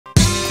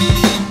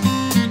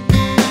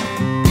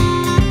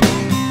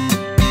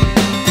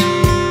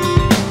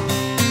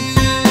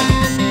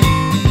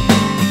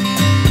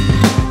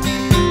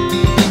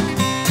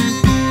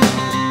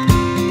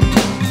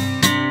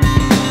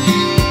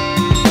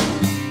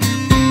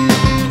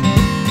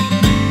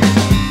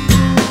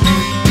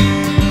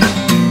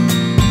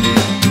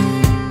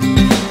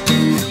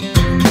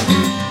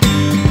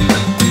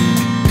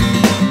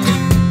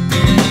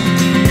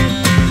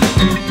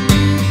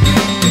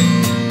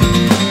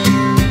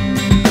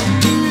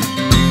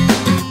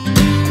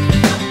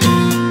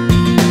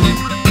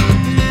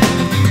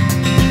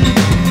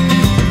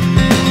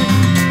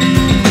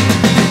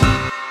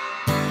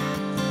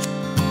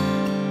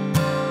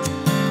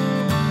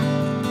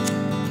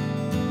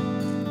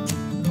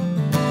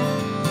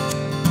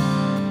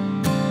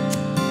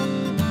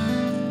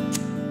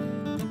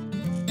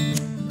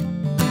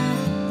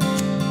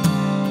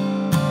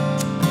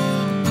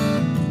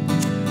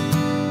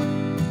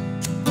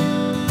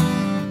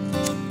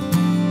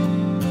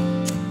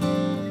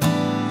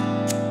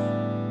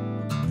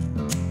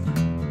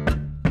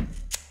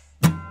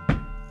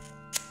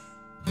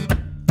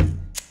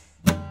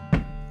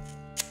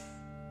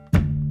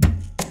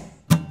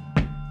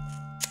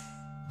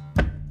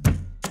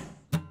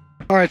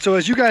All right, so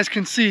as you guys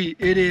can see,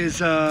 it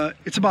is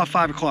it's about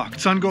 5 o'clock.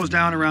 Sun goes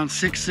down around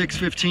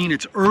 6:15.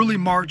 It's early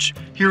March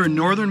here in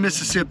northern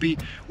Mississippi.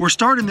 We're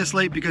starting this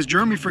late because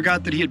Jeremy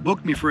forgot that he had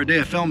booked me for a day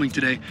of filming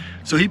today.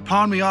 So he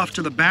pawned me off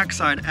to the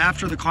backside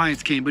after the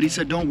clients came, but he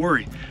said, don't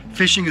worry.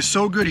 Fishing is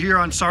so good here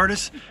on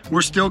Sardis,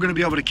 we're still gonna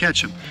be able to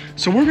catch them.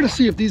 So we're gonna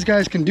see if these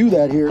guys can do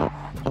that here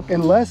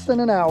in less than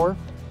an hour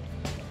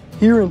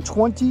here in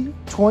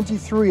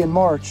 2023 in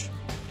March.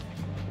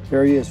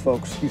 There he is,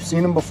 folks. You've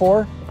seen him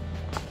before.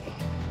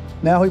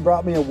 Now he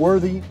brought me a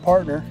worthy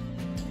partner.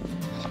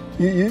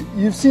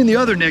 You've seen the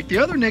other Nick. The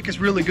other Nick is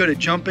really good at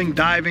jumping,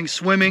 diving,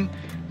 swimming.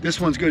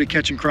 This one's good at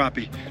catching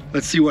crappie.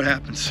 Let's see what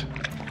happens.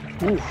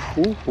 Ooh,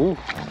 ooh, ooh.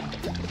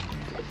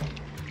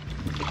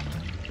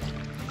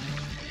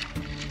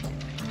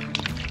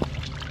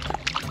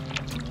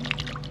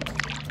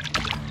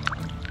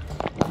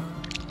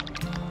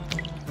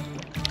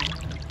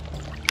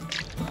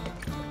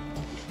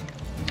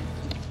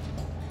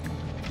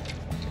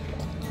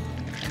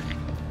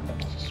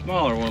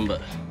 Smaller one,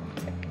 but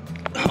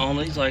on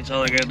these lakes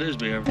all I gotta do is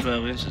be over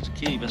 12 inches to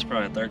keep. That's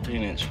probably a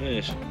 13-inch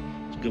fish.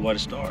 It's a good way to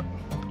start.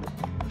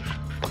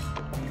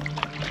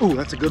 Oh,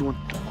 that's a good one.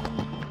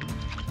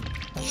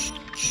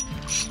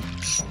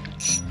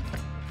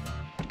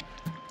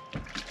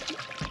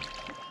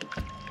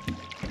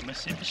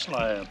 Mississippi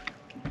slab.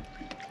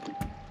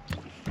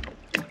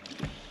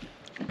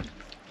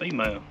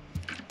 Female.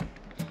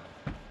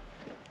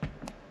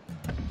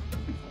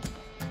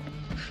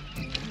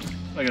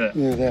 Look at that.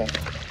 Look at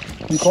that.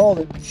 You called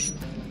it.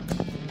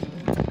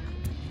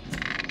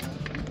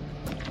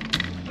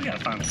 We gotta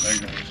find the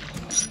bigger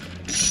ones.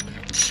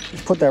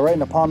 Just put that right in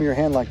the palm of your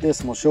hand like this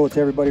and we'll show it to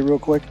everybody real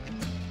quick.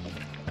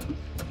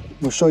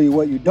 We'll show you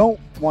what you don't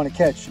want to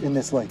catch in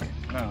this lake.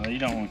 No, you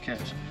don't want to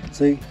catch.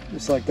 See,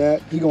 just like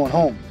that. He going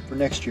home for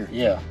next year.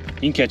 Yeah,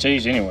 you can catch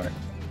these anywhere.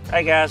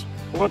 Hey guys,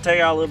 we're gonna tell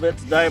y'all a little bit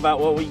today about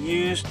what we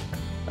used.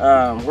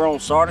 We're on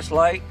Sardis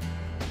Lake.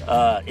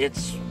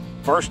 It's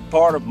first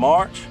part of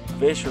March.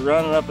 Fish are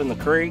running up in the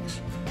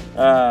creeks.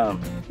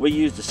 We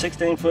used a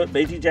 16-foot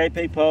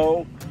BGJP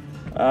pole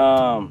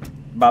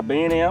by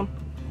B&M.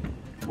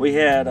 We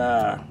had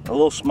a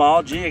little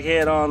small jig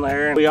head on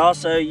there. We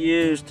also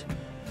used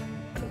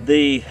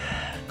the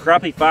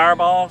crappie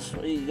fireballs.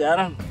 You got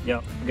them?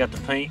 Yep, we got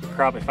the pink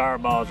crappie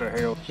fireballs right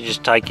here. You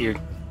just take your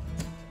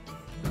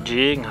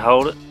jig and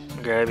hold it,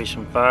 grab you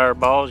some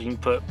fireballs. You can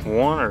put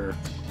 1 or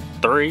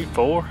 3,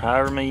 4,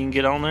 however many you can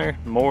get on there.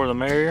 The more the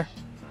merrier.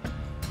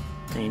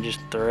 And you just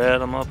thread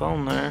them up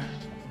on there,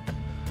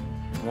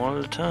 one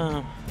at a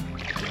time.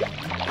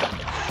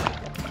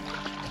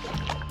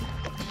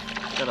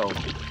 That old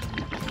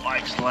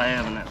white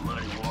slab and that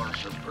muddy water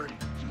so pretty.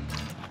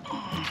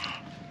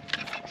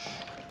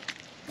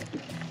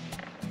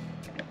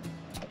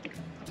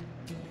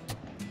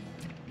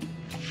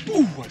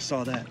 Ooh, I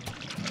saw that.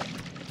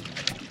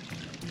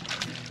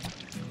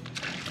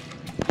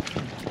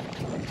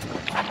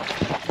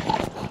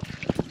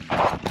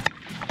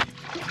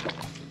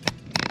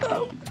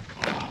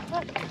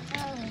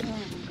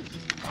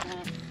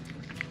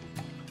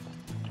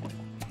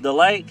 The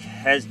lake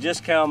has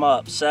just come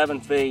up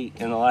 7 feet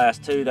in the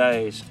last 2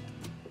 days.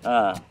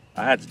 I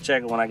had to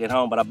check it when I get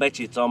home, but I bet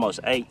you it's almost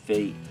 8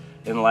 feet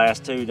in the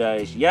last 2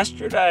 days.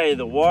 Yesterday,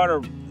 the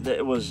water that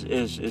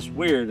is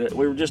weird.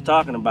 We were just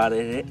talking about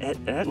it. It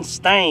hadn't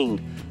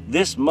stained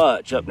this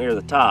much up near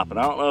the top, and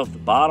I don't know if the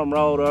bottom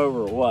rolled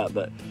over or what,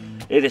 but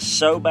it is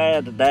so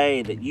bad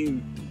today that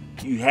you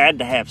had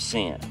to have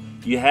scent.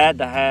 You had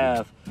to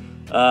have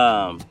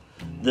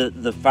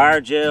the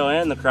fire gel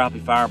and the crappie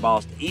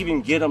fireballs to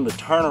even get them to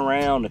turn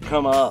around to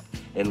come up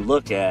and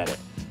look at it.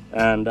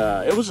 And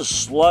it was a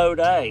slow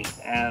day,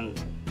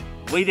 and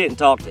we didn't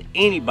talk to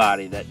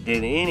anybody that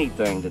did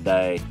anything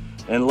today.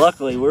 And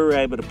luckily we were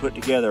able to put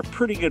together a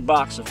pretty good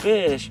box of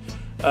fish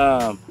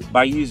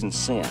by using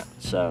scent.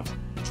 So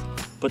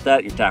put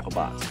that in your tackle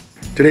box.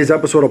 Today's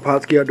episode of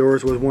Pautzke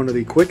Outdoors was one of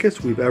the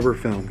quickest we've ever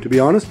filmed. To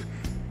be honest,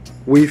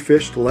 we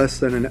fished less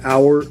than an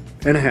hour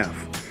and a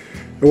half.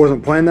 It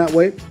wasn't planned that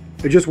way.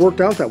 It just worked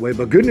out that way.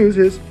 But good news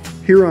is,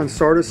 here on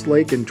Sardis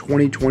Lake in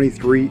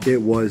 2023,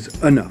 it was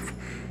enough.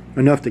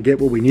 Enough to get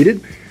what we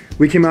needed.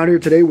 We came out here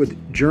today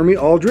with Jeremy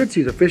Aldrich.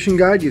 He's a fishing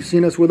guide. You've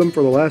seen us with him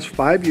for the last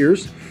 5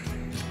 years.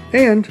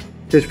 And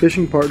his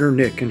fishing partner,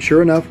 Nick. And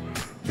sure enough,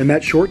 in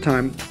that short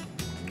time,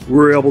 we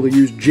were able to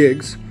use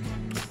jigs.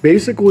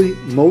 Basically,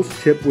 most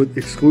tipped with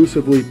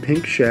exclusively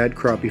pink shad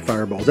crappie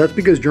fireballs. That's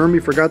because Jeremy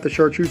forgot the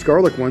chartreuse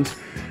garlic ones,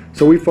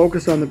 so we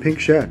focused on the pink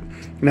shad.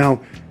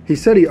 Now, he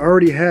said he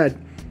already had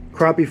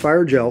crappie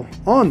fire gel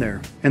on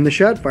there and the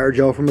shad fire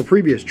gel from a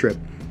previous trip,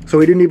 so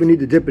he didn't even need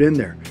to dip it in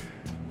there.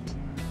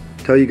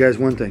 Tell you guys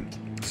one thing,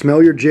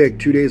 smell your jig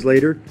 2 days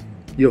later,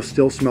 you'll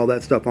still smell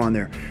that stuff on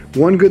there.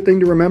 One good thing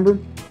to remember,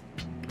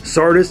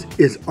 Sardis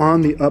is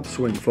on the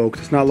upswing, folks.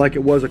 It's not like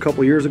it was a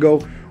couple years ago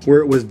where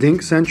it was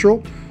dink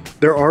central.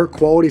 There are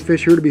quality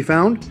fish here to be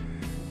found,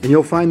 and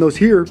you'll find those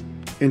here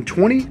in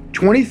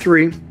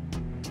 2023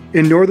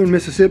 in northern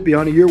Mississippi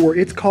on a year where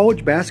it's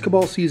college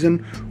basketball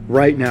season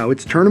right now.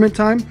 It's tournament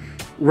time.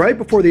 right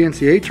before the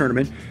NCAA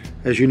tournament.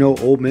 As you know,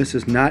 Ole Miss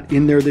is not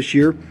in there this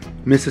year.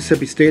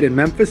 Mississippi State and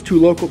Memphis, 2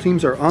 local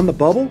teams, are on the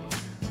bubble.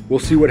 We'll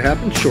see what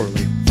happens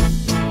shortly.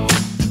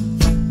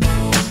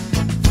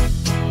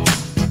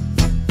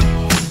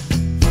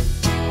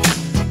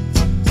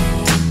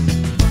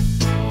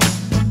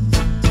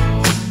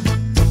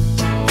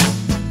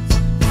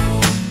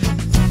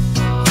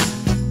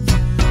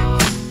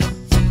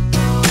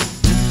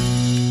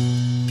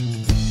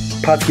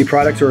 Pautzke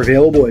products are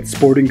available at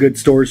sporting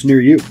goods stores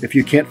near you. If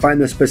you can't find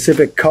the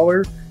specific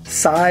color,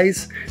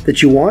 size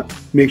that you want,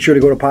 make sure to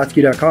go to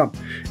Pautzke.com.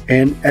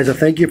 And as a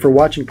thank you for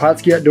watching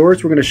Pautzke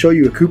Outdoors, we're going to show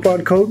you a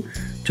coupon code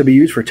to be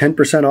used for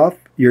 10% off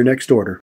your next order.